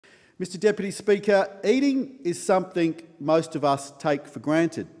Mr Deputy Speaker, eating is something most of us take for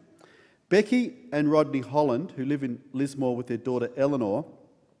granted. Becky and Rodney Holland, who live in Lismore with their daughter Eleanor,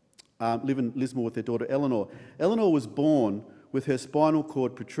 Eleanor was born with her spinal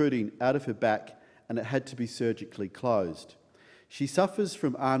cord protruding out of her back and it had to be surgically closed. She suffers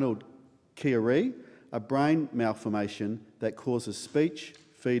from Arnold-Chiari, a brain malformation that causes speech,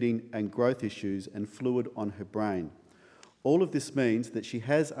 feeding and growth issues and fluid on her brain. All of this means that she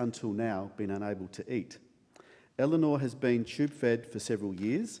has until now been unable to eat. Eleanor has been tube-fed for several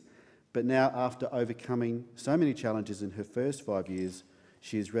years, but now after overcoming so many challenges in her first 5 years,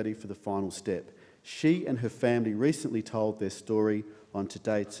 she is ready for the final step. She and her family recently told their story on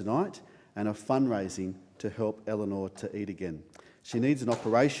Today Tonight and are fundraising to help Eleanor to eat again. She needs an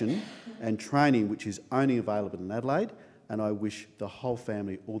operation and training which is only available in Adelaide, and I wish the whole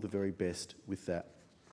family all the very best with that.